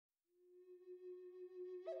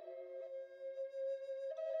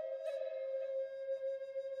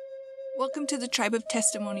Welcome to the Tribe of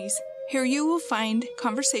Testimonies. Here you will find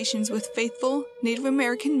conversations with faithful Native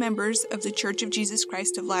American members of the Church of Jesus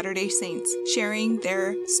Christ of Latter-day Saints, sharing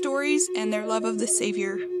their stories and their love of the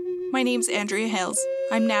Savior. My name's Andrea Hales.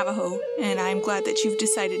 I'm Navajo, and I'm glad that you've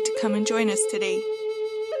decided to come and join us today.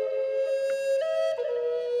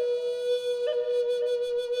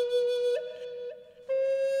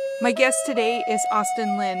 My guest today is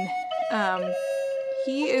Austin Lynn.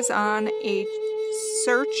 He is on a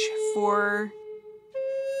search for,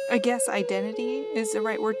 I guess, identity is the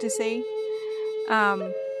right word to say.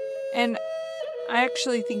 And I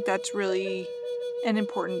actually think that's really an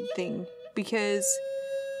important thing, because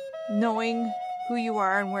knowing who you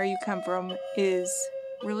are and where you come from is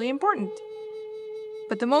really important.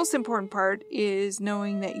 But the most important part is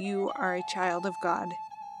knowing that you are a child of God.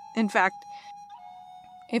 In fact,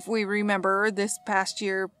 if we remember this past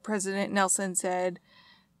year, President Nelson said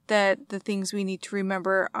that the things we need to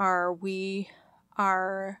remember are we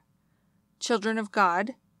are children of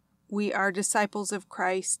God, we are disciples of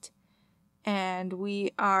Christ, and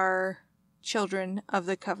we are children of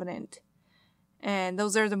the covenant. And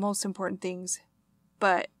those are the most important things.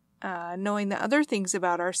 But knowing the other things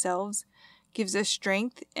about ourselves gives us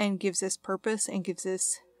strength and gives us purpose and gives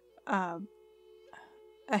us a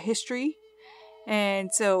history. And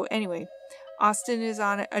so anyway, Austin is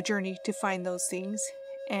on a journey to find those things.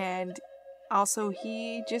 And also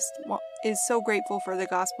he just is so grateful for the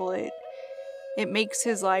gospel. It makes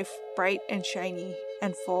his life bright and shiny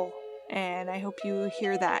and full. And I hope you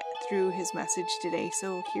hear that through his message today.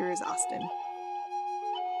 So here is Austin.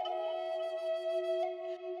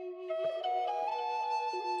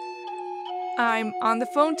 I'm on the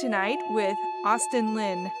phone tonight with Austin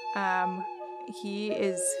Lynn. He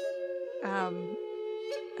is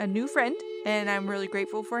a new friend, and I'm really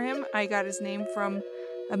grateful for him. I got his name from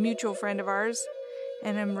a mutual friend of ours,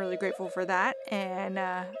 and I'm really grateful for that. And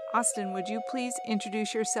Austin, would you please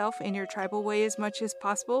introduce yourself in your tribal way as much as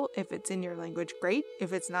possible? If it's in your language, great.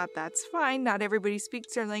 If it's not, that's fine. Not everybody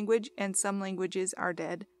speaks their language, and some languages are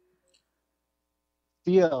dead.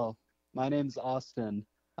 Theo, my name's Austin.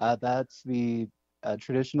 That's the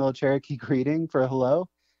traditional Cherokee greeting for hello.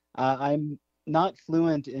 I'm not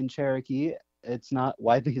fluent in Cherokee. It's not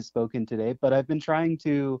widely spoken today, but I've been trying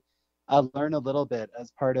to learn a little bit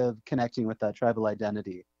as part of connecting with that tribal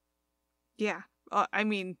identity. Yeah, I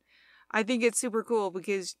think it's super cool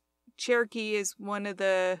because Cherokee is one of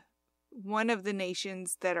the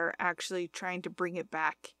nations that are actually trying to bring it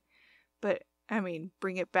back. But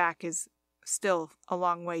bring it back is still a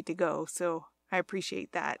long way to go, so I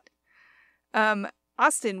appreciate that.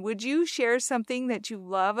 Austin, would you share something that you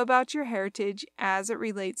love about your heritage as it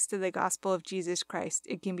relates to the gospel of Jesus Christ?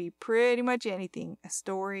 It can be pretty much anything, a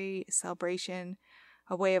story, a celebration,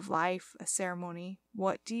 a way of life, a ceremony.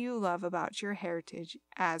 What do you love about your heritage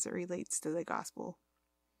as it relates to the gospel?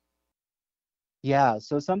 Yeah,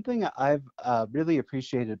 so something I've really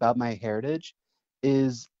appreciated about my heritage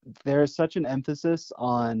is there's such an emphasis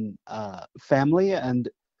on family and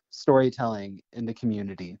storytelling in the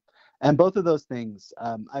community. And both of those things,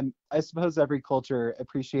 I suppose every culture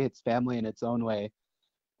appreciates family in its own way.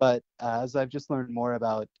 But as I've just learned more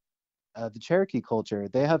about the Cherokee culture,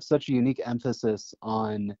 they have such a unique emphasis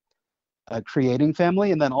on creating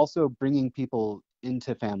family and then also bringing people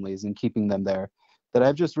into families and keeping them there that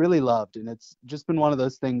I've just really loved. And it's just been one of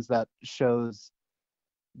those things that shows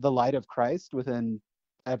the light of Christ within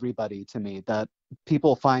everybody to me, that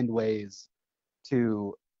people find ways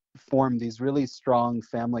to form these really strong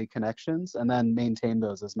family connections and then maintain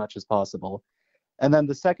those as much as possible. And then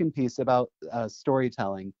the second piece about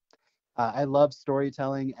storytelling. I love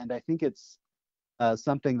storytelling, and I think it's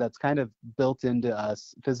something that's kind of built into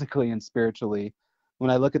us physically and spiritually.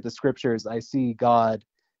 When I look at the scriptures, I see God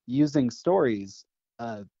using stories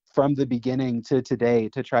from the beginning to today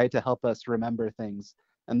to try to help us remember things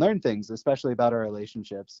and learn things, especially about our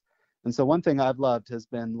relationships. And so one thing I've loved has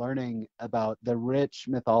been learning about the rich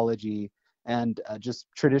mythology and just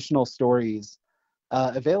traditional stories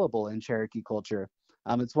available in Cherokee culture.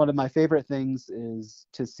 It's one of my favorite things is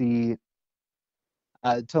to see,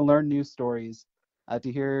 to learn new stories,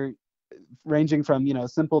 to hear, ranging from,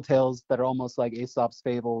 simple tales that are almost like Aesop's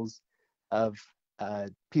fables of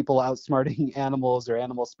people outsmarting animals or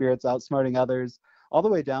animal spirits outsmarting others, all the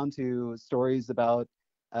way down to stories about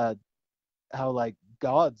how like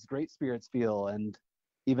God's great spirits feel, and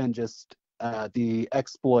even just the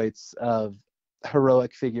exploits of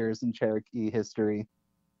heroic figures in Cherokee history.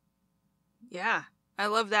 Yeah, I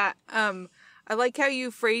love that. I like how you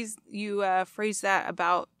phrase that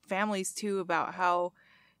about families too, about how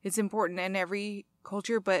it's important in every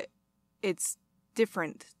culture, but it's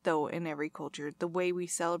different though in every culture. The way we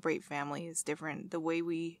celebrate family is different. The way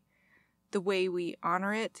we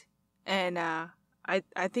honor it, and I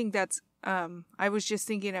think that's I was just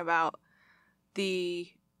thinking about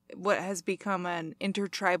what has become an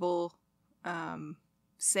intertribal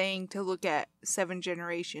saying to look at 7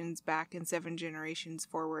 generations back and 7 generations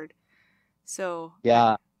forward. So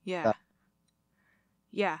Yeah. yeah.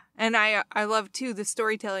 Yeah, and I love too the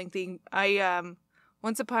storytelling thing. I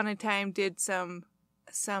once upon a time did some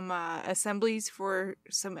assemblies for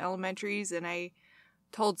some elementaries, and I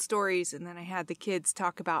told stories, and then I had the kids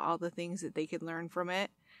talk about all the things that they could learn from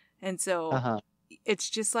it. And so it's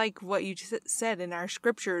just like what you just said in our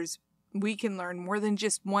scriptures. We can learn more than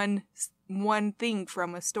just one thing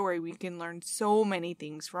from a story. We can learn so many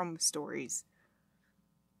things from stories.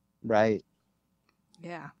 Right.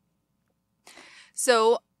 Yeah.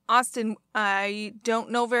 So, Austin, I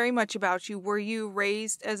don't know very much about you. Were you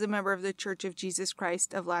raised as a member of the Church of Jesus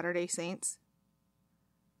Christ of Latter-day Saints?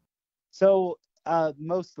 So,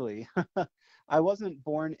 mostly. I wasn't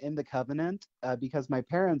born in the covenant because my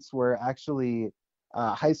parents were actually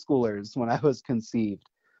high schoolers when I was conceived,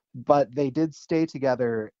 but they did stay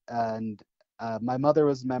together, and my mother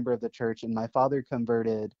was a member of the church, and my father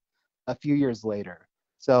converted a few years later.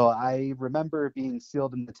 So I remember being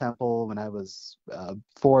sealed in the temple when I was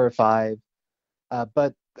 4 or 5.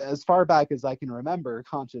 But as far back as I can remember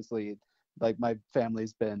consciously, like my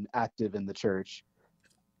family's been active in the church.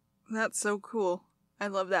 That's so cool. I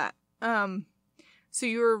love that. So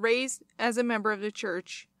you were raised as a member of the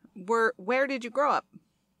church. Where did you grow up?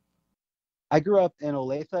 I grew up in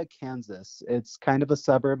Olathe, Kansas. It's kind of a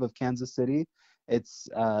suburb of Kansas City. It's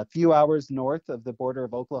a few hours north of the border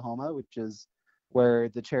of Oklahoma, which is where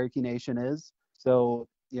the Cherokee Nation is. So,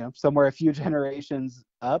 somewhere a few generations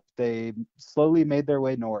up, they slowly made their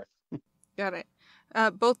way north. Got it.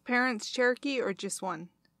 Both parents Cherokee or just one?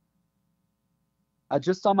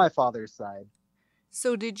 Just on my father's side.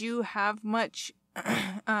 So did you have much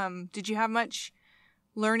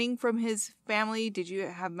learning from his family? Did you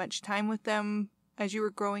have much time with them as you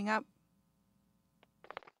were growing up?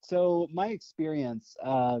 So my experience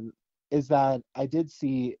is that I did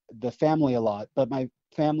see the family a lot, but my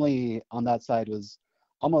family on that side was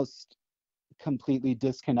almost completely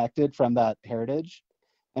disconnected from that heritage.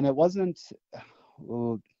 And it wasn't,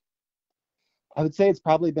 well, I would say it's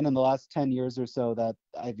probably been in the last 10 years or so that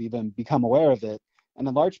I've even become aware of it. And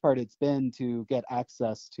in large part, it's been to get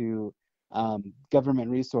access to government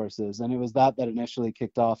resources. And it was that initially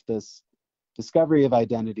kicked off this discovery of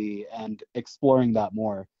identity and exploring that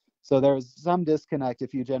more. So there was some disconnect a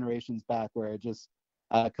few generations back where it just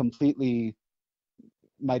completely,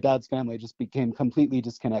 my dad's family just became completely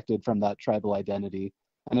disconnected from that tribal identity.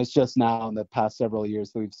 And it's just now in the past several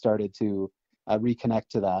years that we've started to reconnect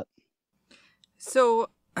to that. So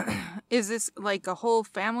is this like a whole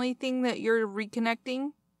family thing that you're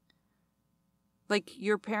reconnecting? Like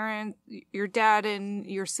your dad and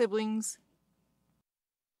your siblings?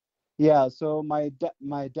 Yeah, so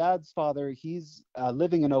my dad's father, he's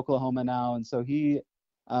living in Oklahoma now, and so he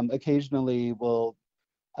occasionally will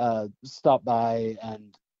stop by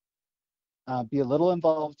and be a little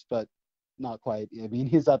involved, but not quite. I mean,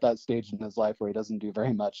 he's at that stage in his life where he doesn't do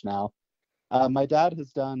very much now. My dad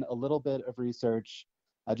has done a little bit of research,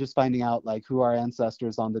 just finding out like who our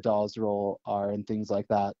ancestors on the Dawes roll are and things like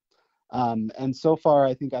that. And so far,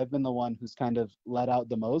 I think I've been the one who's kind of let out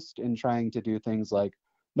the most in trying to do things like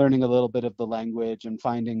learning a little bit of the language and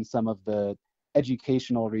finding some of the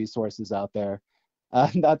educational resources out there.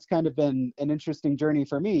 That's kind of been an interesting journey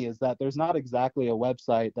for me, is that there's not exactly a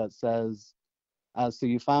website that says, so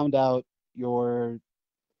you found out you're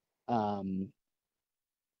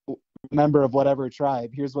member of whatever tribe,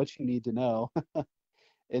 here's what you need to know.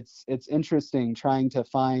 It's interesting trying to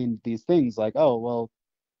find these things like, oh, well,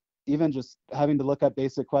 even just having to look up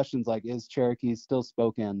basic questions like, is Cherokee still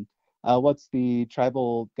spoken? What's the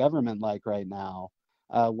tribal government like right now?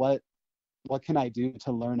 What can I do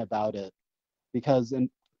to learn about it? Because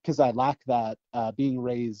I lack that being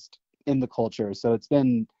raised in the culture. So it's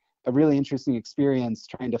been a really interesting experience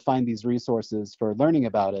trying to find these resources for learning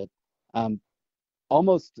about it.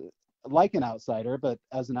 Almost like an outsider, but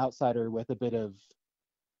as an outsider with a bit of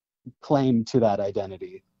claim to that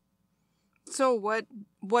identity. So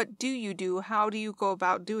what do you do? How do you go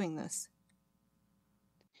about doing this?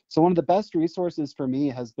 So one of the best resources for me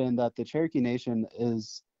has been that the Cherokee Nation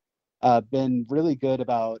has been really good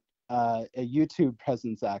about a YouTube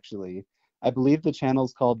presence, actually. I believe the channel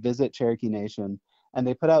is called Visit Cherokee Nation, and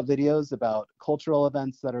they put out videos about cultural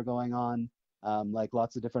events that are going on, like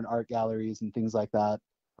lots of different art galleries and things like that.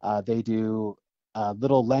 They do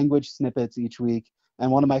little language snippets each week.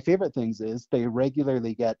 And one of my favorite things is they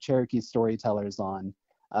regularly get Cherokee storytellers on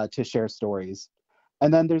to share stories.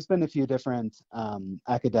 And then there's been a few different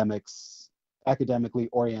academically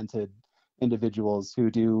oriented individuals who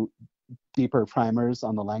do deeper primers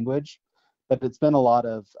on the language, but it's been a lot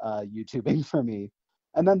of YouTubing for me.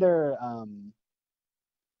 And then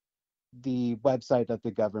the website that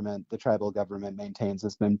the tribal government maintains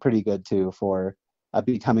has been pretty good too for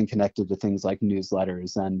becoming connected to things like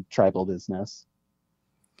newsletters and tribal business.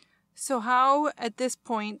 So how, at this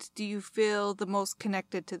point, do you feel the most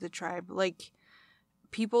connected to the tribe? Like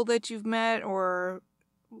people that you've met, or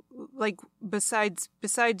like besides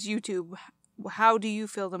YouTube, how do you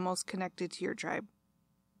feel the most connected to your tribe?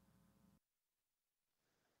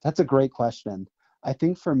 That's a great question. I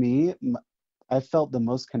think for me, I've felt the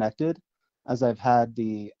most connected as I've had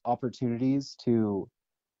the opportunities to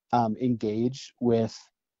engage with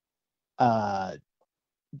uh,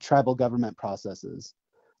 tribal government processes,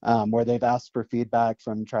 where they've asked for feedback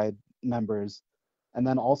from tribe members. And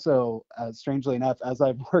then also, strangely enough, as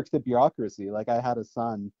I've worked the bureaucracy, like I had a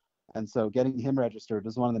son, and so getting him registered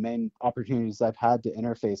was one of the main opportunities I've had to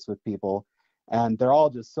interface with people. And they're all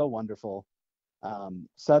just so wonderful.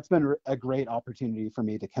 So that's been a great opportunity for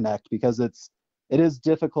me to connect, because it is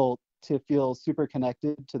difficult to feel super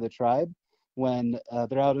connected to the tribe when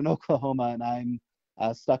they're out in Oklahoma and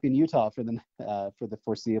I'm stuck in Utah for the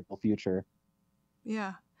foreseeable future.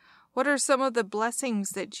 Yeah. What are some of the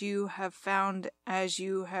blessings that you have found as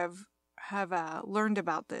you have learned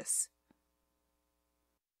about this?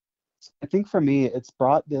 I think for me, it's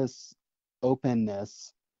brought this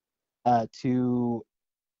openness to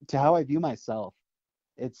how I view myself.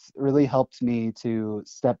 It's really helped me to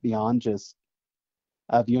step beyond just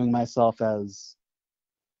viewing myself as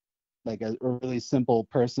like a really simple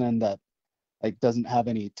person that like doesn't have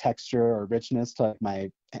any texture or richness to like my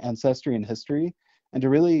ancestry and history, and to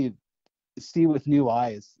really see with new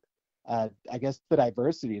eyes, I guess, the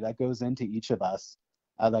diversity that goes into each of us.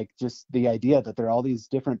 Like just the idea that there are all these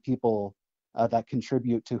different people that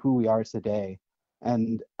contribute to who we are today.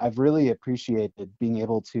 And I've really appreciated being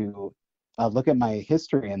able to look at my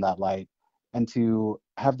history in that light and to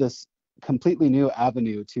have this completely new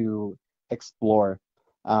avenue to explore,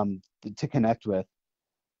 to connect with.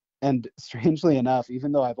 And strangely enough,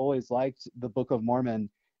 even though I've always liked the Book of Mormon,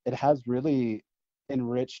 it has really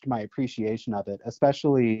enriched my appreciation of it,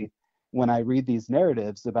 especially when I read these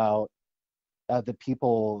narratives about the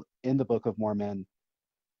people in the Book of Mormon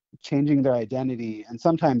changing their identity and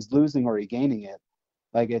sometimes losing or regaining it.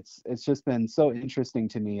 Like it's just been so interesting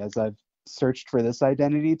to me as I've searched for this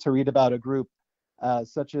identity to read about a group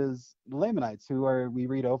such as the Lamanites, who are we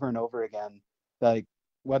read over and over again, like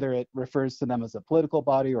whether it refers to them as a political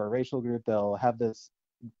body or a racial group, they'll have this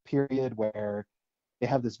period where they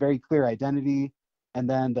have this very clear identity, and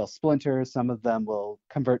then they'll splinter. Some of them will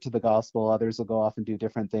convert to the gospel, others will go off and do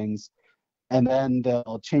different things, and then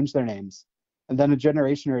they'll change their names. And then a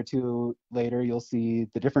generation or two later, you'll see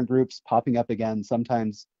the different groups popping up again,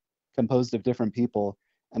 sometimes composed of different people.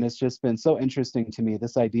 And it's just been so interesting to me,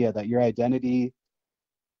 this idea that your identity,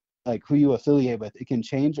 like who you affiliate with, it can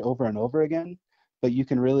change over and over again, but you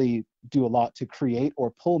can really do a lot to create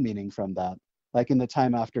or pull meaning from that. Like in the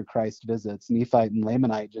time after Christ visits, Nephite and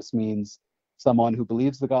Lamanite just means someone who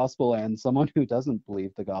believes the gospel and someone who doesn't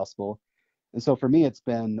believe the gospel. And so for me, it's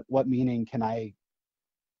been, what meaning can I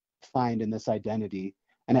find in this identity?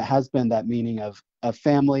 And it has been that meaning of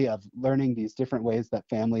family, of learning these different ways that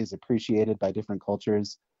family is appreciated by different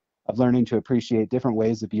cultures, of learning to appreciate different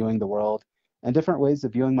ways of viewing the world and different ways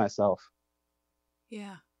of viewing myself.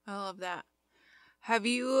 Yeah, I love that. Have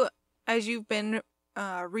you, as you've been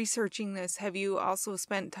researching this, have you also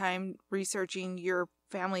spent time researching your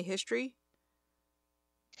family history?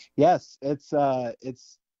 Yes, it's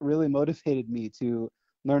really motivated me to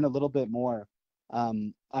learn a little bit more.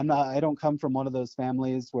 I don't come from one of those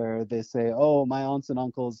families where they say, oh, my aunts and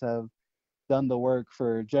uncles have done the work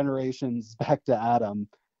for generations back to Adam.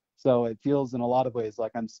 So it feels in a lot of ways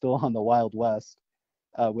like I'm still on the Wild West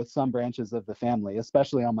with some branches of the family,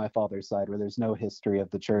 especially on my father's side, where there's no history of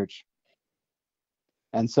the church.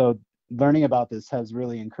 And so learning about this has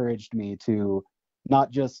really encouraged me to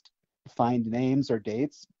not just find names or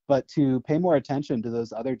dates, but to pay more attention to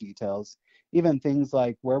those other details, even things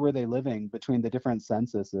like where were they living between the different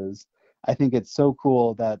censuses. I think it's so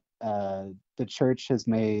cool that the church has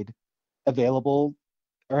made available,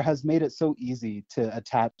 or has made it so easy to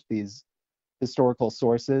attach these historical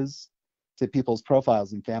sources to people's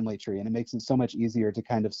profiles and family tree. And it makes it so much easier to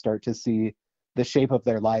kind of start to see the shape of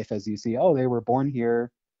their life as you see, oh, they were born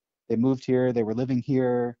here, they moved here, they were living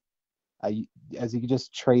here, uh, as you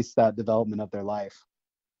just trace that development of their life.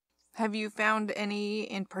 Have you found any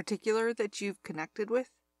in particular that you've connected with?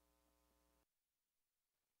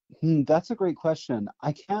 That's a great question.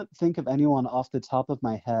 I can't think of anyone off the top of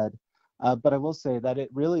my head, but I will say that it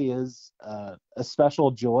really is a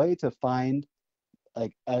special joy to find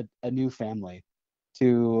like a new family,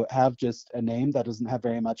 to have just a name that doesn't have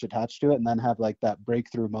very much attached to it, and then have like that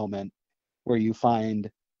breakthrough moment where you find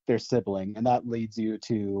their sibling, and that leads you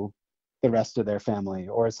to the rest of their family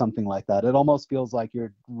or something like that. It almost feels like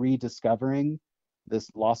you're rediscovering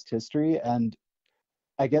this lost history. And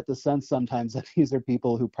I get the sense sometimes that these are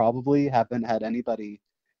people who probably haven't had anybody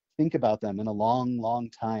think about them in a long,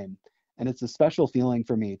 long time. And it's a special feeling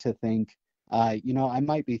for me to think, I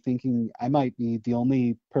might be the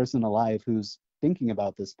only person alive who's thinking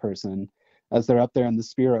about this person as they're up there in the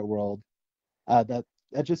spirit world. That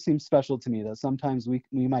just seems special to me, that sometimes we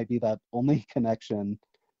might be that only connection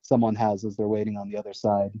someone has as they're waiting on the other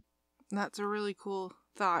side. That's a really cool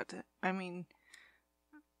thought. I mean,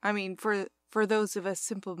 for those of us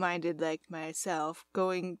simple-minded like myself,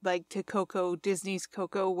 going like to Coco, Disney's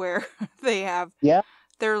Coco, where Yeah,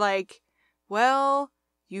 they're like, well,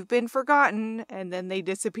 you've been forgotten, and then they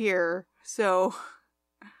disappear. So,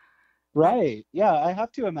 right. Yeah, I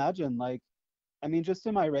have to imagine, like, I mean, just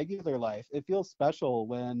in my regular life, it feels special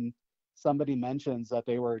when somebody mentions that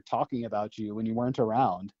they were talking about you when you weren't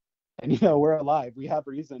around. And, we're alive. We have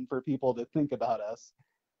reason for people to think about us.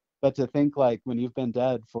 But to think like when you've been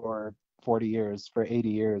dead for 40 years, for 80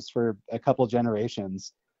 years, for a couple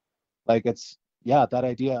generations, like yeah, that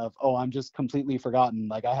idea of, oh, I'm just completely forgotten.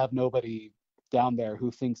 Like I have nobody down there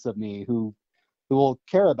who thinks of me, who will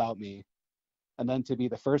care about me. And then to be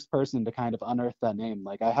the first person to kind of unearth that name,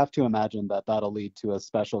 like I have to imagine that that'll lead to a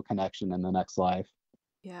special connection in the next life.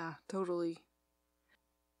 yeah, totally.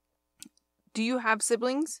 Do you have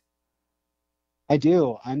siblings? I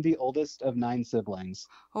do. I'm the oldest of 9 siblings.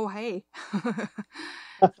 Oh, hey.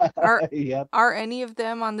 are Yep. are any of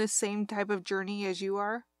them on this same type of journey as you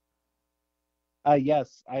are?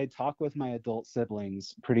 Yes, I talk with my adult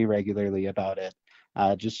siblings pretty regularly about it,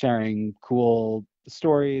 just sharing cool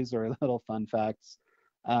stories or little fun facts.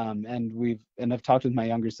 And I've talked with my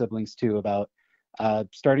younger siblings too about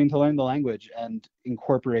starting to learn the language and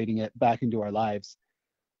incorporating it back into our lives.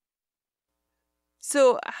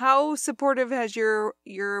 So, how supportive has your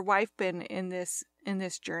wife been in this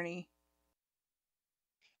journey?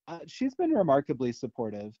 She's been remarkably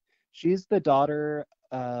supportive. She's the daughter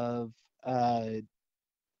of,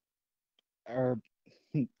 or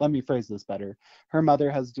let me phrase this better. Her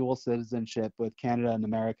mother has dual citizenship with Canada and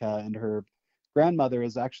America, and her grandmother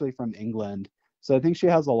is actually from England. So I think she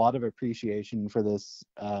has a lot of appreciation for this,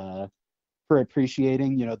 for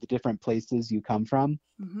appreciating, the different places you come from.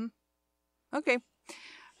 Mm-hmm. Okay.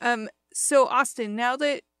 So Austin, now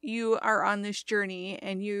that you are on this journey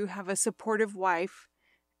and you have a supportive wife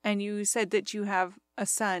and you said that you have a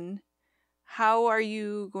son, how are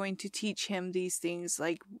you going to teach him these things?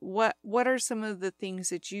 Like what are some of the things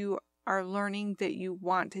that you are learning that you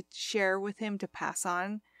want to share with him to pass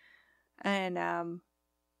on? And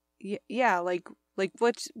yeah, like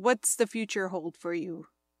what's the future hold for you?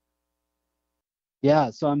 Yeah,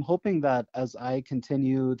 so I'm hoping that as I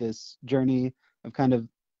continue this journey of kind of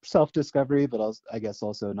self-discovery, but also, I guess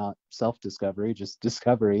also not self-discovery, just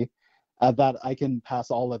discovery, that I can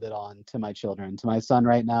pass all of it on to my children, to my son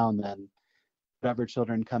right now, and then whatever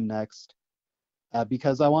children come next,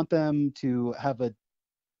 because I want them to have a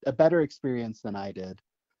better experience than I did,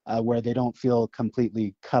 where they don't feel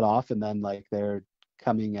completely cut off and then like they're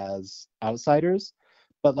coming as outsiders,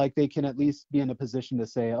 but like they can at least be in a position to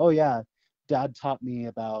say, oh yeah, dad taught me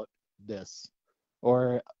about this.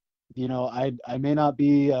 Or, I may not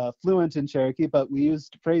be fluent in Cherokee, but we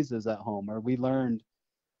used phrases at home, or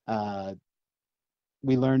uh,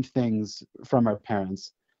 we learned things from our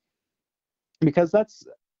parents, because that's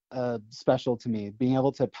special to me, being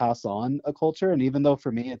able to pass on a culture. And even though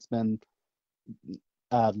for me it's been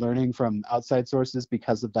learning from outside sources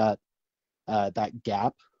because of that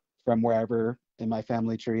gap from wherever in my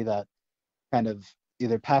family tree that kind of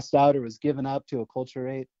either passed out or was given up to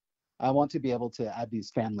acculturate. I want to be able to add these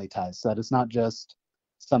family ties so that it's not just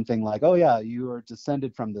something like, oh yeah, you are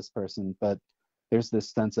descended from this person, but there's this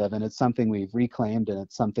sense of, and it's something we've reclaimed, and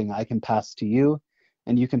it's something I can pass to you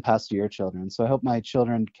and you can pass to your children. So I hope my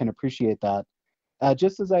children can appreciate that,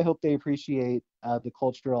 just as I hope they appreciate the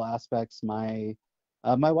cultural aspects my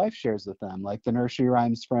wife shares with them, like the nursery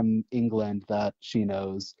rhymes from England that she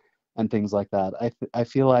knows and things like that. I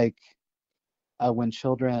feel like when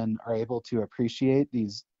children are able to appreciate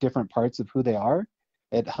these different parts of who they are,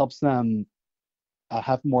 it helps them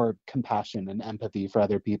have more compassion and empathy for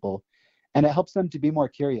other people, and it helps them to be more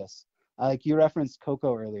curious. Like you referenced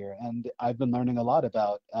Coco earlier, and I've been learning a lot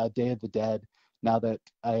about Day of the Dead now that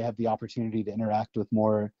I have the opportunity to interact with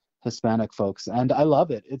more Hispanic folks, and I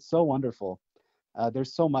love it. It's so wonderful.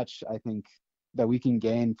 There's so much I think that we can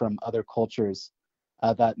gain from other cultures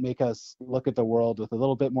that make us look at the world with a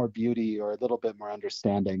little bit more beauty or a little bit more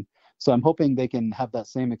understanding. So I'm hoping they can have that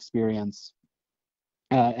same experience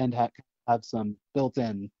and have some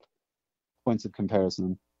built-in points of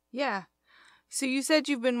comparison. Yeah. So you said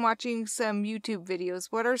you've been watching some YouTube videos.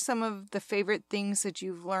 What are some of the favorite things that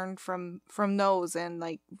you've learned from those, and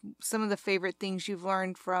like some of the favorite things you've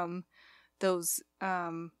learned from those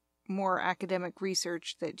more academic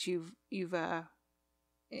research that you've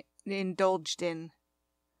indulged in?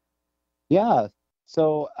 Yeah.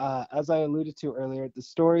 So as I alluded to earlier, the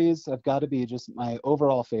stories have got to be just my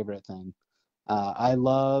overall favorite thing. I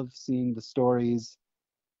love seeing the stories.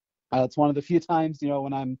 It's one of the few times,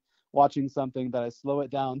 when I'm watching something that I slow it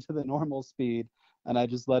down to the normal speed and I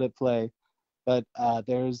just let it play. But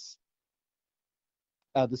the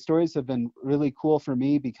stories have been really cool for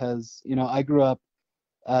me because, I grew up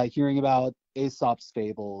hearing about Aesop's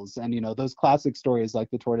fables and, those classic stories like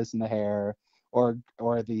the tortoise and the hare or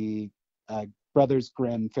the uh, Brothers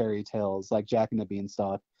Grimm fairy tales like Jack and the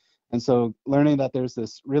Beanstalk. And so learning that there's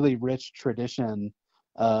this really rich tradition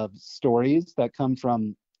of stories that come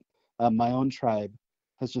from my own tribe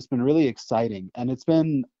has just been really exciting. And it's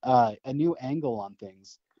been a new angle on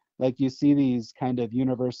things. Like you see these kind of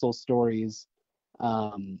universal stories.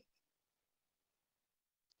 Um,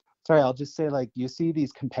 sorry, I'll just say like you see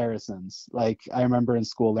these comparisons. Like I remember in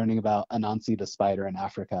school learning about Anansi the spider in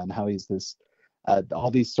Africa and how he's this,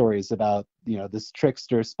 all these stories about, this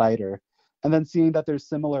trickster spider. And then seeing that there's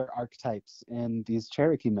similar archetypes in these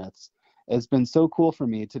Cherokee myths. It's been so cool for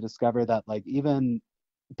me to discover that like even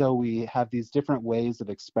though we have these different ways of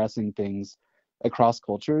expressing things across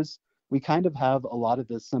cultures, we kind of have a lot of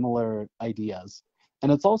the similar ideas.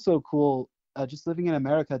 And it's also cool just living in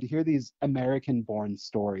America to hear these American born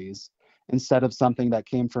stories instead of something that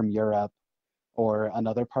came from Europe or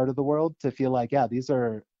another part of the world, to feel like, yeah, these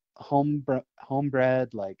are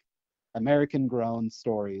homebred, like American grown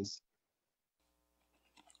stories.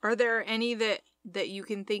 Are there any that you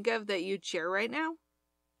can think of that you'd share right now?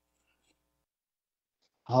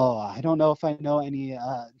 Oh, I don't know if I know any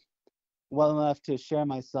well enough to share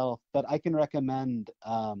myself, but I can recommend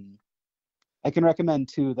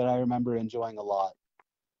two that I remember enjoying a lot.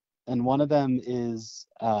 And one of them is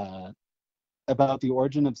about the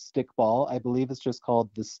origin of stickball. I believe it's just called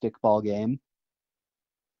the stickball game.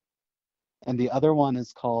 And the other one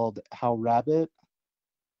is called How Rabbit.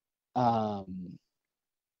 Um,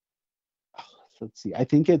 let's see. I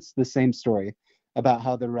think it's the same story about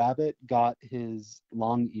how the rabbit got his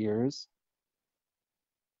long ears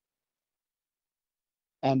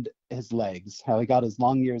and his legs. How he got his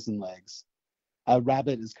long ears and legs.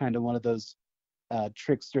 Rabbit is kind of one of those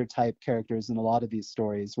trickster type characters in a lot of these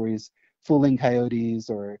stories where he's fooling coyotes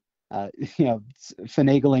or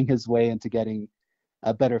finagling his way into getting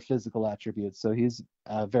better physical attributes. So he's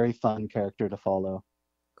a very fun character to follow.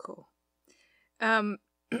 Cool. Um,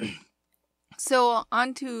 so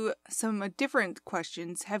on to some different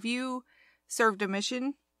questions. Have you served a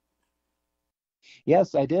mission?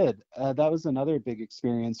 Yes, I did. That was another big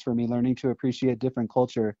experience for me, learning to appreciate different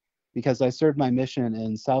culture because I served my mission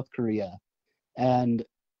in South Korea. And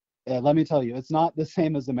let me tell you, it's not the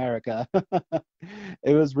same as America.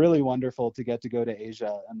 It was really wonderful to get to go to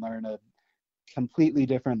Asia and learn a completely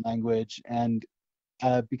different language and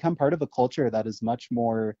become part of a culture that is much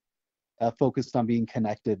more focused on being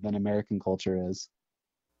connected than American culture is.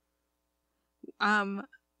 Um,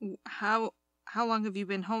 how long have you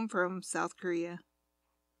been home from South Korea?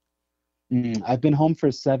 I've been home for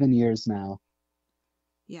 7 years now.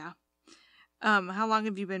 Yeah. How long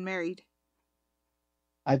have you been married?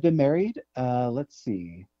 I've been married. Let's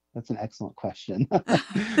see. That's an excellent question.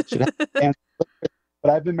 Should have answered,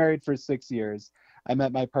 but I've been married for 6 years. I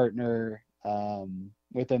met my partner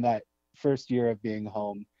within that first year of being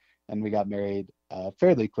home, and we got married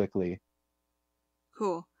fairly quickly.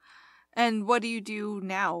 Cool. And what do you do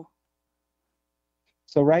now?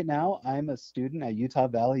 So right now, I'm a student at Utah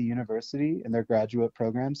Valley University in their graduate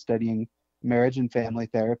program studying marriage and family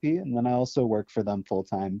therapy, and then I also work for them full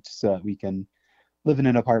time so that we can live in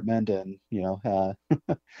an apartment and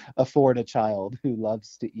afford a child who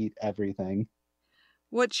loves to eat everything.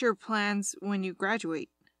 What's your plans when you graduate?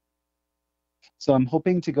 So I'm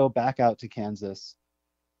hoping to go back out to Kansas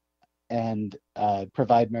and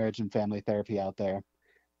provide marriage and family therapy out there.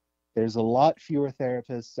 There's a lot fewer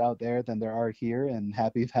therapists out there than there are here in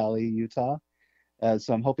Happy Valley, Utah.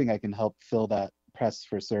 So I'm hoping I can help fill that press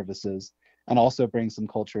for services and also bring some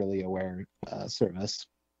culturally aware service.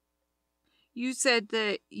 You said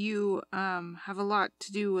that you have a lot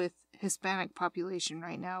to do with Hispanic population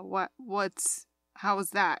right now. How is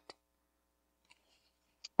that?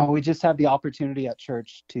 We just have the opportunity at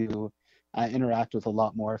church to interact with a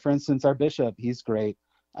lot more. For instance, our bishop, he's great.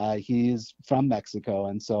 He's from Mexico,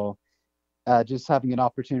 and so just having an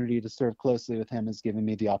opportunity to serve closely with him has given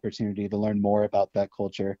me the opportunity to learn more about that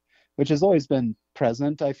culture, which has always been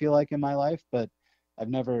present, I feel like, in my life, but I've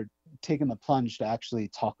never taken the plunge to actually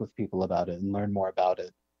talk with people about it and learn more about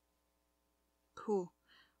it. Cool.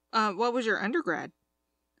 What was your undergrad?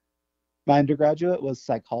 My undergraduate was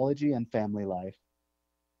psychology and family life.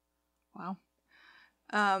 Wow.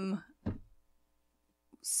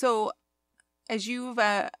 So as you've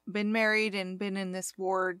been married and been in this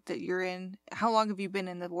ward that you're in, how long have you been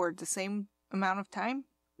in the ward? The same amount of time?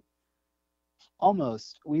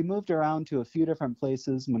 Almost. We moved around to a few different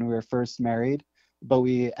places when we were first married, but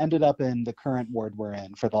we ended up in the current ward we're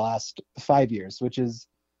in for the last 5 years, which is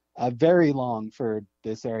very long for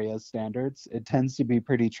this area's standards. It tends to be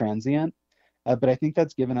pretty transient, but I think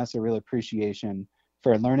that's given us a real appreciation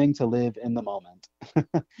for learning to live in the moment.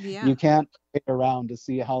 Yeah. You can't wait around to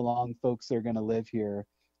see how long folks are going to live here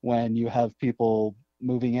when you have people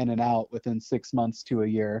moving in and out within 6 months to a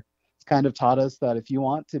year. It's kind of taught us that if you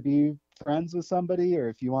want to be friends with somebody or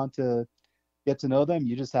if you want to get to know them,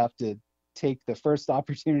 you just have to take the first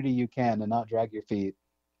opportunity you can and not drag your feet.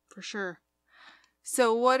 For sure.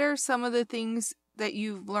 So what are some of the things that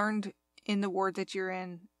you've learned in the ward that you're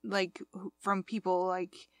in, like from people?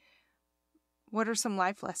 Like, what are some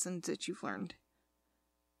life lessons that you've learned?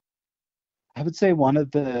 I would say one of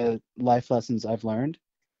the life lessons I've learned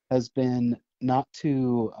has been not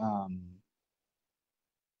to,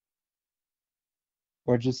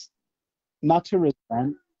 or just not to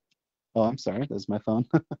resent. Oh, I'm sorry, that's my phone.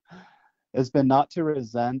 Has been not to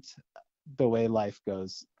resent the way life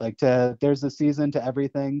goes. There's a season to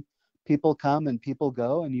everything. People come and people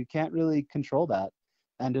go, and you can't really control that.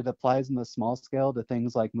 And it applies in the small scale to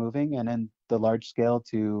things like moving, and in the large scale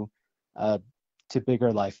uh, to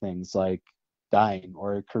bigger life things like dying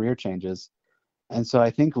or career changes. And so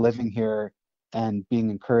I think living here and being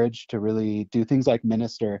encouraged to really do things like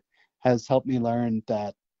minister has helped me learn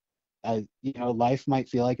that life might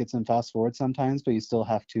feel like it's in fast forward sometimes, but you still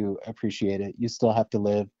have to appreciate it. You still have to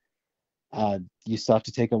live. You still have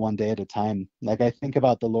to take it one day at a time. Like I think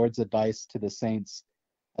about the Lord's advice to the saints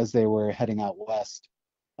as they were heading out west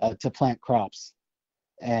to plant crops.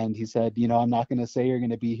 And he said, I'm not going to say you're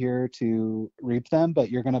going to be here to reap them, but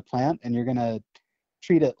you're going to plant and you're going to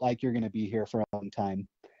treat it like you're going to be here for a long time.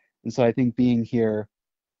 And so I think being here,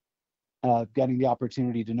 getting the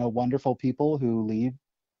opportunity to know wonderful people who leave,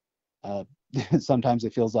 sometimes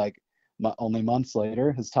it feels like only months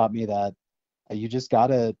later, has taught me that you just got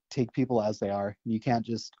to take people as they are. You can't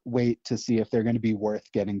just wait to see if they're going to be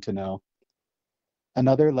worth getting to know.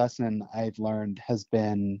 Another lesson I've learned has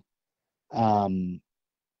been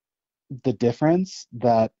the difference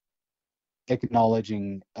that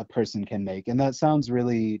acknowledging a person can make. And that sounds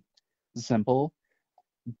really simple,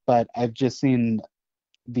 but I've just seen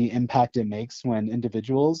the impact it makes when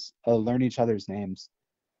individuals learn each other's names.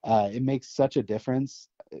 It makes such a difference.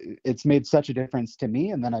 It's made such a difference to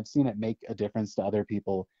me, and then I've seen it make a difference to other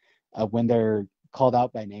people when they're called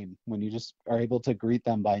out by name, when you just are able to greet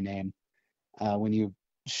them by name, when you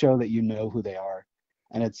show that you know who they are.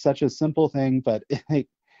 And it's such a simple thing, but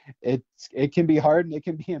it can be hard and it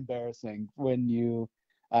can be embarrassing when you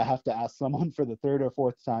have to ask someone for the third or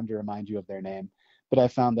fourth time to remind you of their name. But I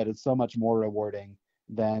found that it's so much more rewarding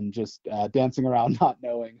than just dancing around not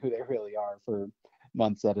knowing who they really are for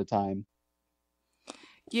months at a time.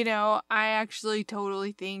 I actually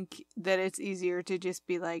totally think that it's easier to just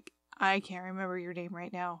be like, I can't remember your name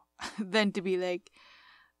right now, than to be like,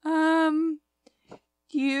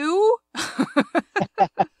 you?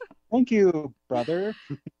 Thank you, brother.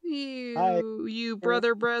 Hi. You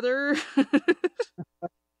brother.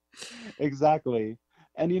 Exactly.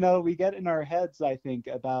 And we get in our heads, I think,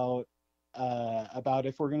 about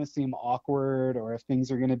if we're going to seem awkward or if things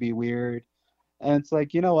are going to be weird. And it's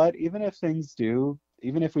like, you know what? Even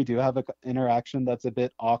if we do have an interaction that's a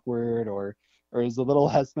bit awkward or is a little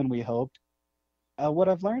less than we hoped, what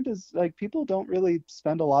I've learned is like people don't really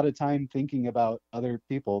spend a lot of time thinking about other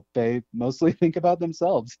people. They mostly think about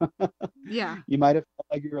themselves. Yeah. You might have felt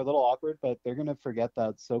like you're a little awkward, but they're gonna forget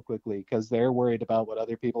that so quickly because they're worried about what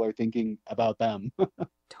other people are thinking about them.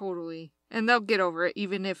 Totally. And they'll get over it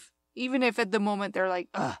even if at the moment they're like,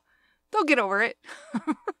 ugh, they'll get over it.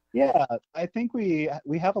 Yeah, I think we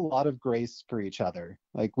have a lot of grace for each other.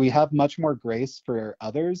 Like we have much more grace for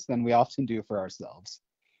others than we often do for ourselves.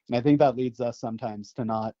 And I think that leads us sometimes to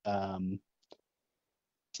not to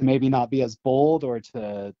maybe not be as bold or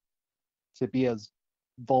to be as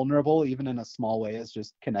vulnerable, even in a small way, as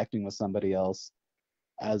just connecting with somebody else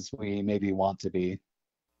as we maybe want to be.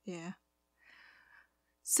 Yeah.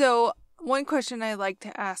 So, one question I like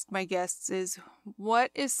to ask my guests is,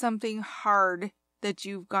 what is something hard that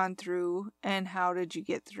you've gone through and how did you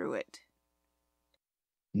get through it?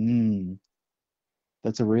 Mm,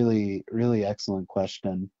 that's a really, really excellent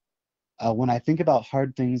question. When I think about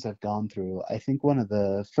hard things I've gone through, I think one of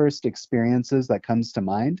the first experiences that comes to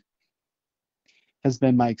mind has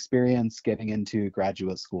been my experience getting into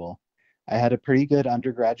graduate school. I had a pretty good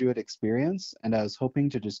undergraduate experience, and I was hoping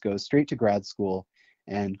to just go straight to grad school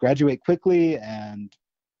and graduate quickly and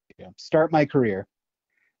start my career.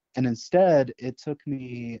 And instead, it took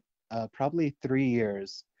me probably 3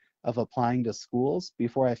 years of applying to schools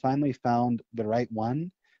before I finally found the right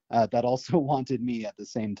one that also wanted me at the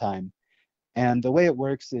same time. And the way it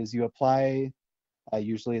works is you apply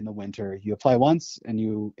usually in the winter. You apply once and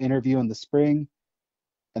you interview in the spring,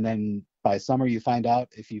 and then by summer you find out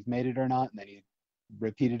if you've made it or not, and then you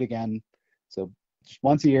repeat it again. So just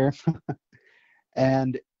once a year.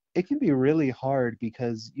 And it can be really hard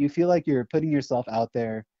because you feel like you're putting yourself out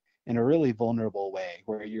there in a really vulnerable way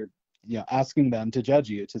where you're asking them to judge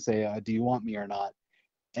you, to say, do you want me or not?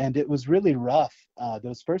 And it was really rough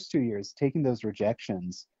those first 2 years, taking those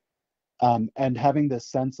rejections, and having this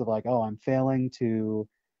sense of like, oh, I'm failing to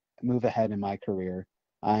move ahead in my career.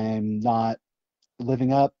 I'm not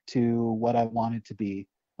living up to what I wanted to be.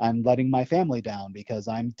 I'm letting my family down because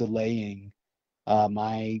I'm delaying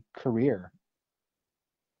my career.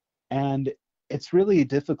 And it's really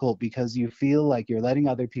difficult because you feel like you're letting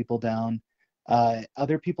other people down.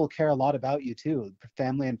 Other people care a lot about you too.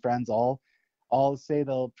 Family and friends all say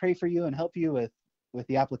they'll pray for you and help you with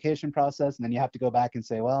the application process, and then you have to go back and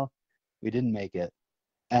say, well, we didn't make it.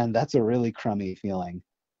 And that's a really crummy feeling,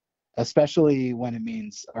 especially when it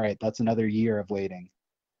means, all right, that's another year of waiting.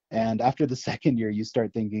 And after the second year, you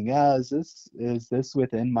start thinking, is this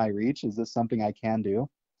within my reach? Is this something I can do?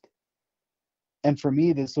 And for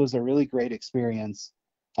me, this was a really great experience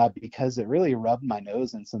because it really rubbed my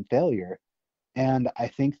nose in some failure. And I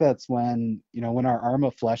think that's when our arm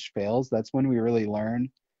of flesh fails, that's when we really learn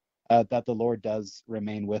that the Lord does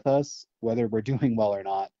remain with us, whether we're doing well or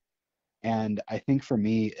not. And I think for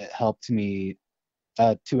me, it helped me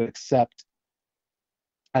to accept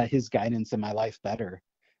his guidance in my life better.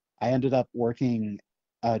 I ended up working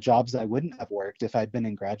jobs I wouldn't have worked if I'd been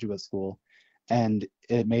in graduate school. And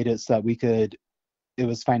it made it so that it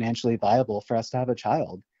was financially viable for us to have a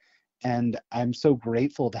child. And I'm so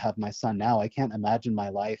grateful to have my son now. I can't imagine my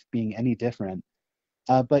life being any different.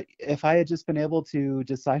 But if I had just been able to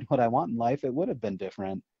decide what I want in life, it would have been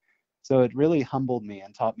different. So it really humbled me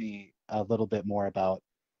and taught me a little bit more about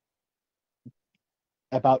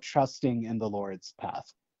trusting in the Lord's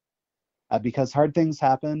path. Because hard things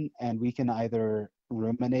happen, and we can either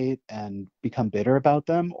ruminate and become bitter about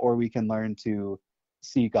them, or we can learn to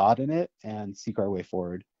see God in it and seek our way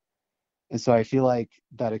forward. And so I feel like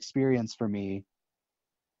that experience for me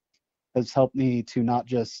has helped me to not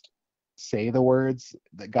just say the words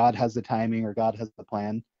that God has the timing or God has the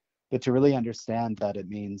plan, but to really understand that it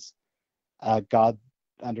means God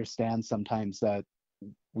understands sometimes that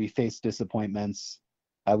we face disappointments,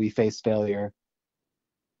 we face failure,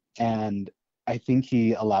 and I think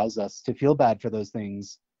He allows us to feel bad for those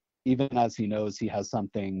things, even as He knows He has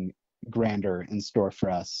something grander in store for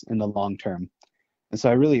us in the long term. And so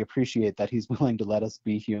I really appreciate that He's willing to let us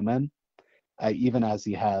be human, even as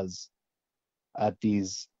He has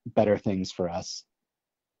these better things for us.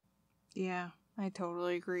 Yeah, I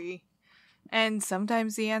totally agree. And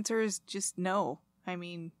sometimes the answer is just no. I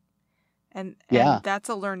mean, and Yeah. that's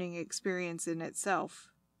a learning experience in itself.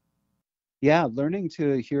 Yeah. Learning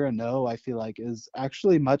to hear a no, I feel like, is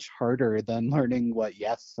actually much harder than learning what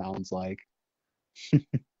yes sounds like.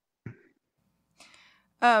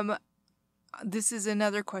 Um, this is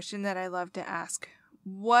another question that I love to ask.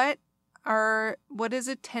 What is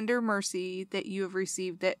a tender mercy that you have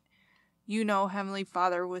received that Heavenly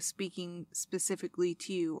Father was speaking specifically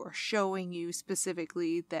to you or showing you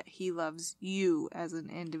specifically that He loves you as an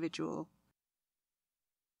individual?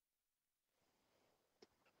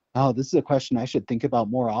 Oh, this is a question I should think about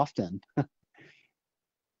more often.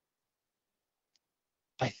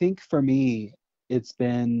 I think for me, it's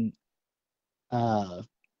been uh,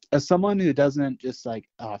 as someone who doesn't just like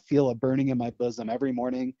feel a burning in my bosom every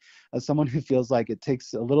morning, as someone who feels like it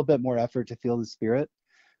takes a little bit more effort to feel the Spirit,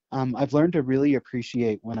 I've learned to really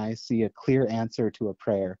appreciate when I see a clear answer to a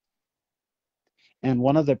prayer. And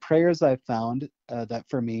one of the prayers I've found that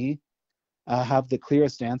for me have the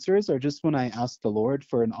clearest answers are just when I ask the Lord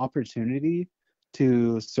for an opportunity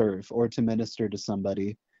to serve or to minister to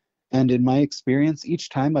somebody. And in my experience, each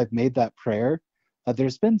time I've made that prayer,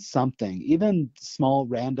 there's been something, even small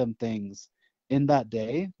random things in that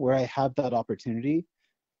day where I have that opportunity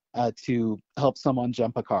to help someone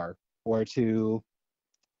jump a car or to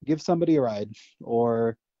give somebody a ride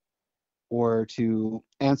or to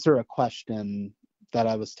answer a question that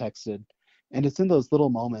I was texted. And it's in those little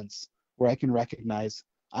moments where I can recognize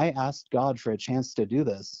I asked God for a chance to do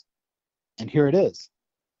this, and here it is,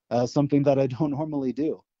 something that I don't normally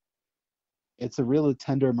do. It's a really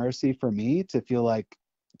tender mercy for me to feel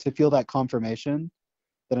that confirmation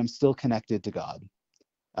that I'm still connected to God,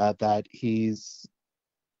 that he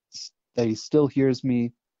still hears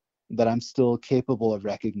me, that I'm still capable of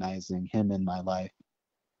recognizing him in my life.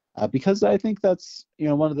 Because I think that's,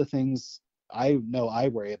 one of the things I know I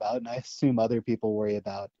worry about, and I assume other people worry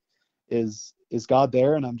about, is God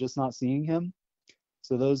there and I'm just not seeing him?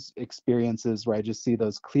 So those experiences where I just see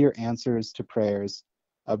those clear answers to prayers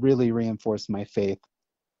really reinforce my faith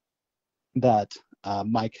that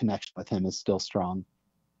my connection with him is still strong.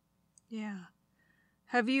 Yeah.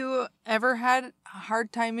 Have you ever had a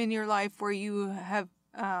hard time in your life where you have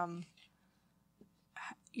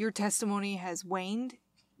your testimony has waned?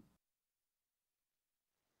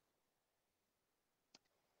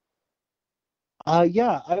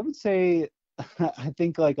 Yeah, I would say I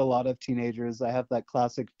think like a lot of teenagers, I have that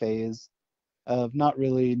classic phase of not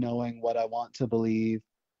really knowing what I want to believe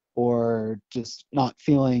or just not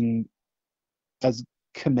feeling as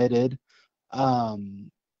committed.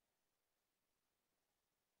 I'm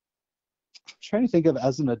trying to think of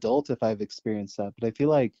as an adult if I've experienced that, but I feel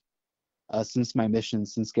like since my mission,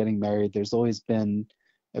 since getting married, there's always been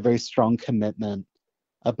a very strong commitment.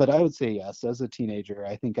 But I would say yes, as a teenager,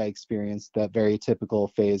 I think I experienced that very typical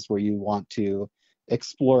phase where you want to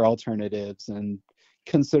explore alternatives and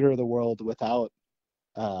consider the world without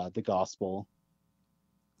the gospel.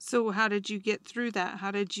 So how did you get through that?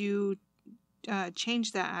 How did you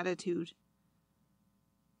change that attitude?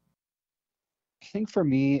 I think for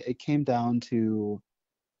me, it came down to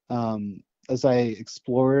as I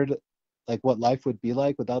explored like what life would be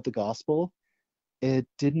like without the gospel, it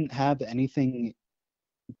didn't have anything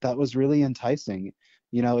that was really enticing.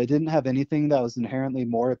 It didn't have anything that was inherently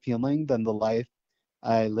more appealing than the life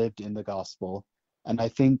I lived in the gospel. And I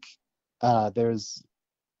think there's,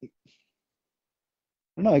 I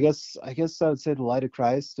don't know, I guess I would say the light of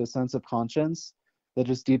Christ, a sense of conscience that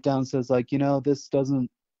just deep down says like, this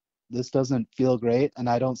doesn't feel great and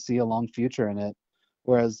I don't see a long future in it.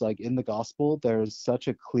 Whereas like in the gospel, there's such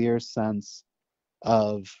a clear sense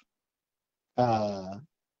of uh,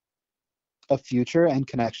 a future and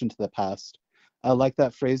connection to the past. Like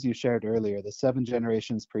that phrase you shared earlier, the 7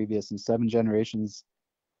 generations previous and 7 generations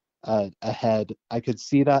ahead. I could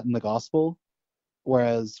see that in the gospel,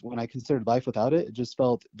 whereas when I considered life without it, it just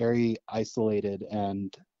felt very isolated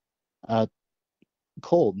and uh,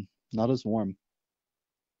 cold, not as warm.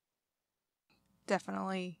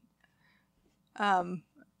 Definitely.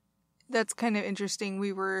 That's kind of interesting.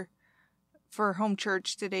 For home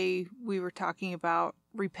church today, we were talking about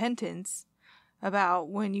repentance, about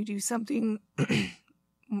when you do something,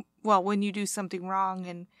 when you do something wrong,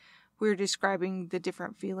 and we were describing the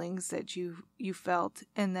different feelings that you felt,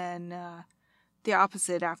 and then the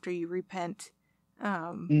opposite after you repent,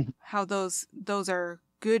 Mhm. how those are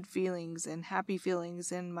good feelings and happy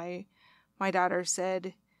feelings. And my daughter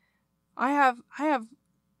said, I have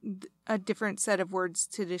a different set of words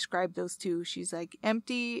to describe those two. She's like,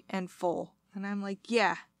 empty and full. And I'm like,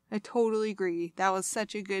 yeah, I totally agree. That was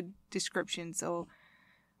such a good description. So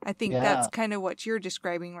I think that's Yeah, kind of what you're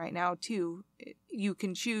describing right now too. You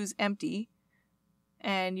can choose empty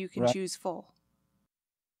and you can right. choose full.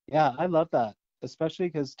 Yeah, I love that, especially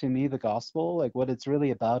because to me, the gospel, like what it's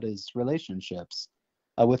really about is relationships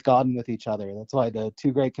with God and with each other. That's why the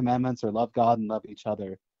two great commandments are love God and love each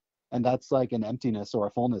other. And that's like an emptiness or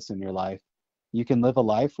a fullness in your life. You can live a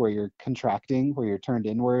life where you're contracting, where you're turned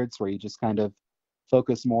inwards, where you just kind of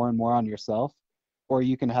focus more and more on yourself. Or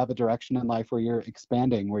you can have a direction in life where you're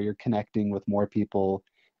expanding, where you're connecting with more people,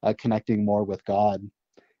 connecting more with God.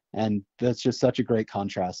 And that's just such a great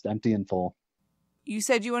contrast, empty and full. You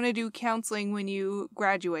said you want to do counseling when you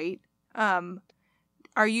graduate. Um,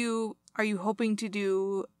 are you hoping to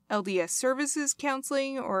do LDS services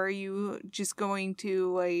counseling, or are you just going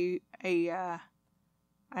to I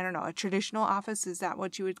don't know, a traditional office? Is that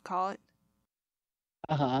what you would call it?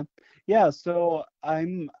 Uh-huh. Yeah, so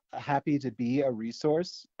I'm happy to be a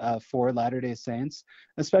resource for Latter-day Saints,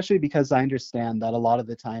 especially because I understand that a lot of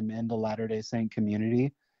the time in the Latter-day Saint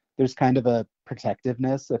community, there's kind of a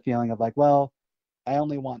protectiveness, a feeling of like, well, I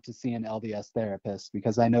only want to see an LDS therapist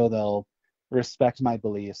because I know they'll respect my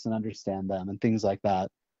beliefs and understand them and things like that.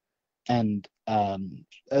 And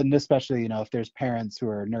especially, if there's parents who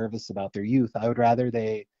are nervous about their youth, I would rather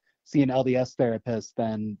they see an LDS therapist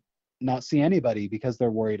than not see anybody because they're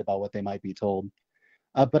worried about what they might be told.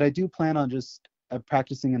 But I do plan on just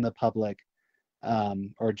practicing in the public,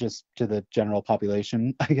 or just to the general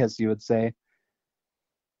population, I guess you would say.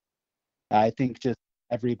 I think just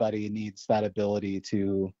everybody needs that ability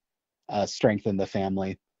to strengthen the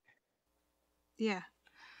family. Yeah.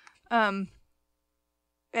 Um,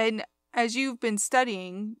 and as you've been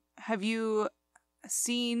studying, have you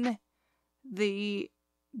seen the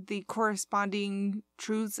corresponding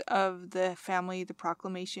truths of the family, the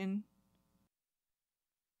proclamation?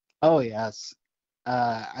 Oh, yes.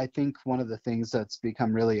 I think one of the things that's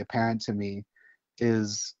become really apparent to me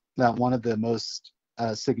is that one of the most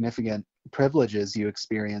significant privileges a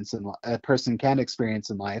person can experience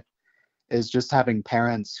in life is just having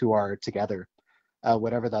parents who are together,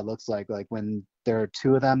 whatever that looks like. Like when there are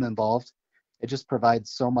two of them involved, it just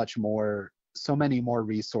provides so many more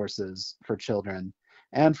resources for children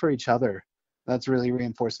and for each other. That's really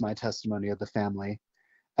reinforced my testimony of the family.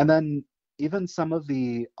 And then even some of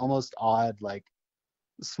the almost odd, like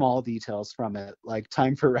small details from it, like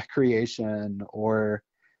time for recreation or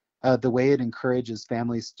the way it encourages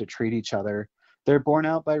families to treat each other, they're borne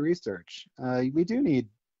out by research. We do need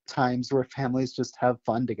times where families just have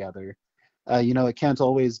fun together. It can't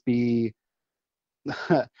always be,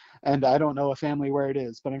 and I don't know a family where it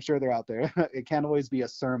is, but I'm sure they're out there. It can't always be a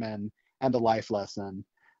sermon and a life lesson.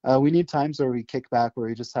 We need times where we kick back, where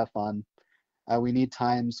we just have fun. We need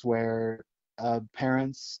times where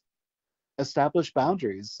parents establish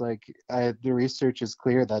boundaries. Like the research is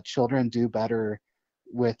clear that children do better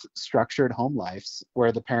with structured home lives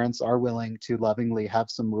where the parents are willing to lovingly have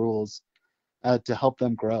some rules to help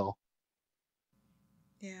them grow.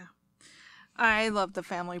 Yeah. I love the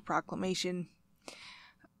family proclamation.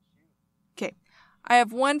 Okay. I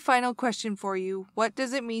have one final question for you. What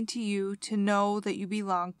does it mean to you to know that you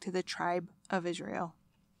belong to the tribe of Israel?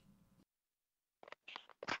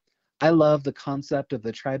 I love the concept of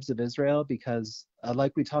the tribes of Israel because,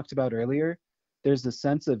 like we talked about earlier, there's a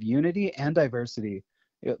sense of unity and diversity.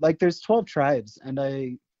 Like there's 12 tribes, and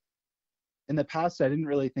in the past, I didn't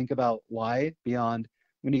really think about why beyond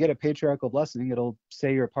when you get a patriarchal blessing, it'll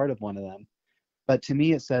say you're part of one of them. But to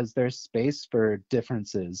me, it says there's space for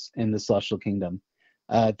differences in the celestial kingdom.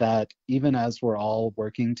 That even as we're all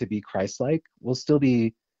working to be Christ-like, we'll still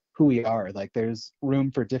be who we are. Like there's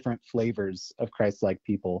room for different flavors of Christ-like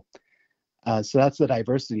people. So that's the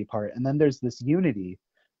diversity part. And then there's this unity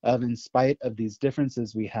of, in spite of these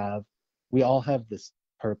differences we all have this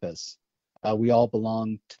purpose. We all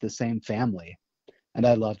belong to the same family. And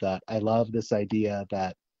I love that. I love this idea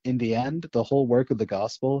that in the end, the whole work of the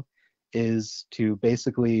gospel is to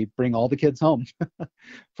basically bring all the kids home,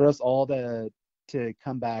 for us all to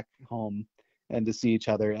come back home and to see each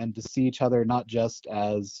other, and to see each other not just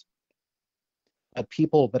as a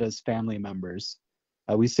people, but as family members.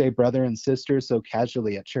 We say brother and sister so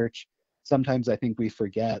casually at church. Sometimes I think we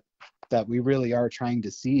forget that we really are trying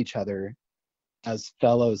to see each other as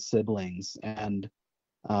fellow siblings. And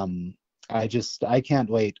I can't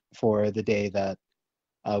wait for the day that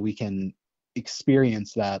we can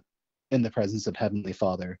experience that in the presence of Heavenly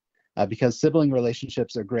Father, because sibling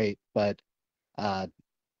relationships are great, but uh,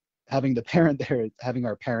 having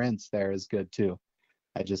our parents there is good too.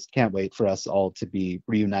 I just can't wait for us all to be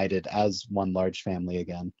reunited as one large family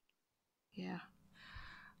again. Yeah.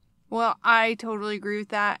 Well, I totally agree with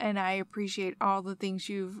that, and I appreciate all the things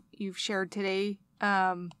you've shared today.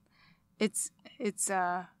 It's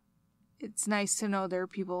nice to know there are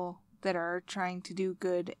people that are trying to do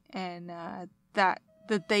good, and that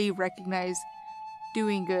they recognize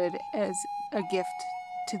doing good as a gift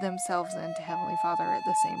to themselves and to Heavenly Father at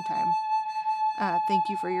the same time. Thank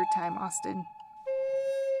you for your time, Austin.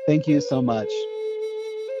 Thank you so much.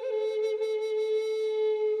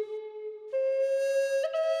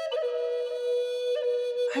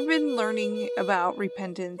 I've been learning about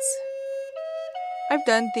repentance. I've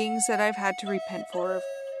done things that I've had to repent for,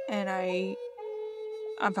 and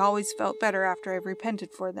I've always felt better after I've repented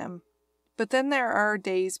for them. But then there are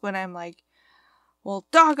days when I'm like, well,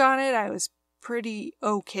 doggone it, I was pretty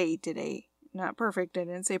okay today. Not perfect, I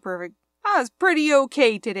didn't say perfect. I was pretty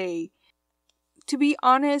okay today. To be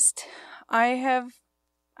honest, I have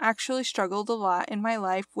actually struggled a lot in my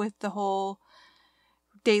life with the whole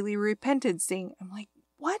daily repentance thing. I'm like,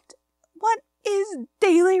 what is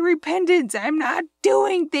daily repentance? I'm not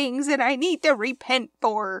doing things that I need to repent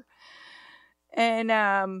for. And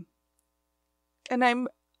I'm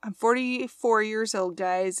 44 years old,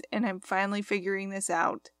 guys, and I'm finally figuring this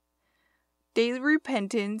out. Daily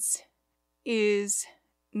repentance is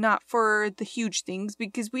not for the huge things,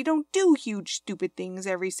 because we don't do huge, stupid things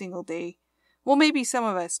every single day. Well, maybe some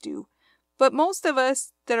of us do. But most of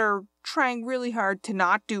us that are trying really hard to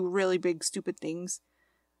not do really big, stupid things,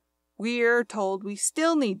 we're told we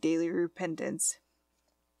still need daily repentance.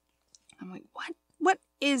 I'm like, what? What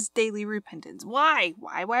is daily repentance? Why?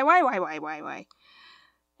 Why?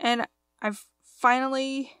 And I've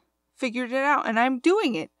finally figured it out, and I'm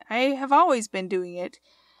doing it. I have always been doing it.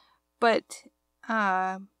 But,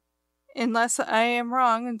 unless I am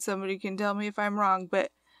wrong, and somebody can tell me if I'm wrong,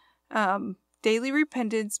 but, daily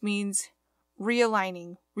repentance means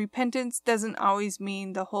realigning. Repentance doesn't always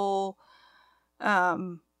mean the whole,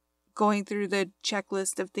 going through the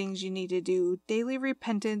checklist of things you need to do. Daily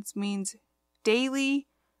repentance means daily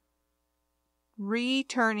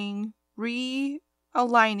returning,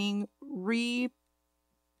 realigning,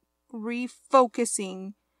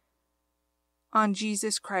 refocusing on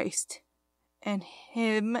Jesus Christ and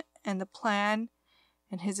Him and the plan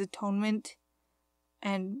and His atonement,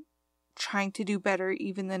 and trying to do better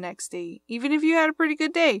even the next day. Even if you had a pretty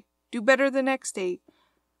good day, do better the next day.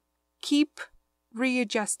 Keep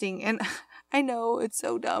readjusting. And I know it's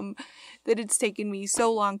so dumb that it's taken me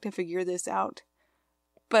so long to figure this out.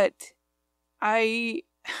 But I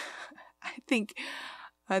think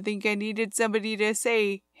I needed somebody to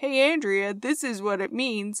say, hey, Andrea, this is what it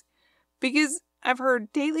means. Because I've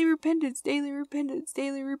heard daily repentance, daily repentance,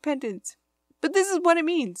 daily repentance. But this is what it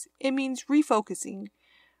means. It means refocusing,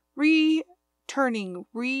 returning,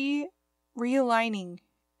 realigning.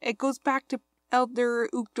 It goes back to Elder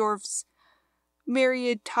Uchtdorf's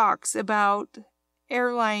myriad talks about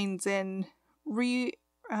airlines and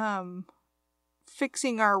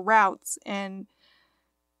fixing our routes, and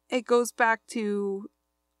it goes back to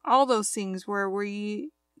all those things where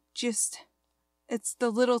it's the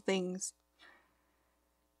little things.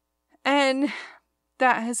 And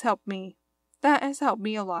that has helped me. That has helped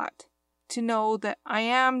me a lot to know that I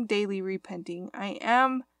am daily repenting. I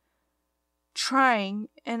am trying,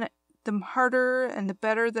 and the harder and the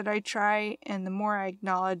better that I try, and the more I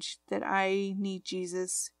acknowledge that I need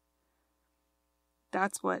Jesus.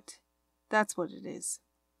 That's what it is.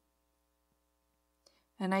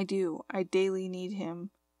 And I do. I daily need Him.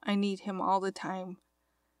 I need Him all the time.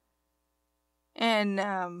 And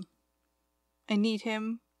I need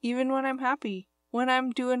Him even when I'm happy. When I'm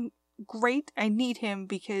doing great, I need Him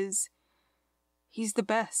because He's the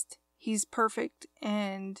best. He's perfect.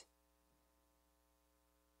 And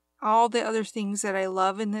all the other things that I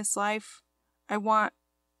love in this life, I want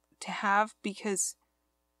to have because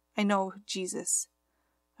I know Jesus.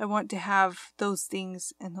 I want to have those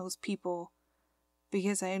things and those people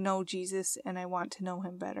because I know Jesus and I want to know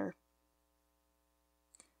Him better.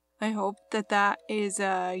 I hope that is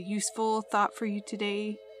a useful thought for you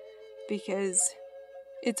today, because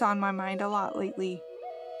it's on my mind a lot lately.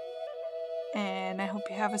 And I hope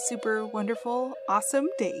you have a super wonderful, awesome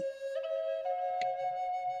day.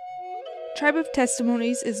 Tribe of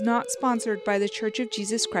Testimonies is not sponsored by the Church of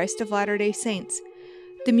Jesus Christ of Latter-day Saints.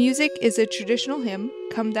 The music is a traditional hymn,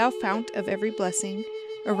 Come Thou Fount of Every Blessing,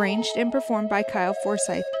 arranged and performed by Kyle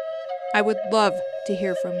Forsyth. I would love to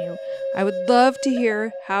hear from you. I would love to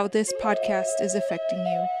hear how this podcast is affecting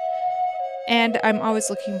you. And I'm always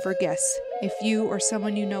looking for guests. If you or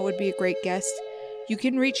someone you know would be a great guest, you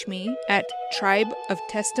can reach me at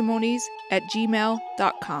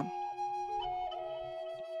tribeoftestimonies@gmail.com.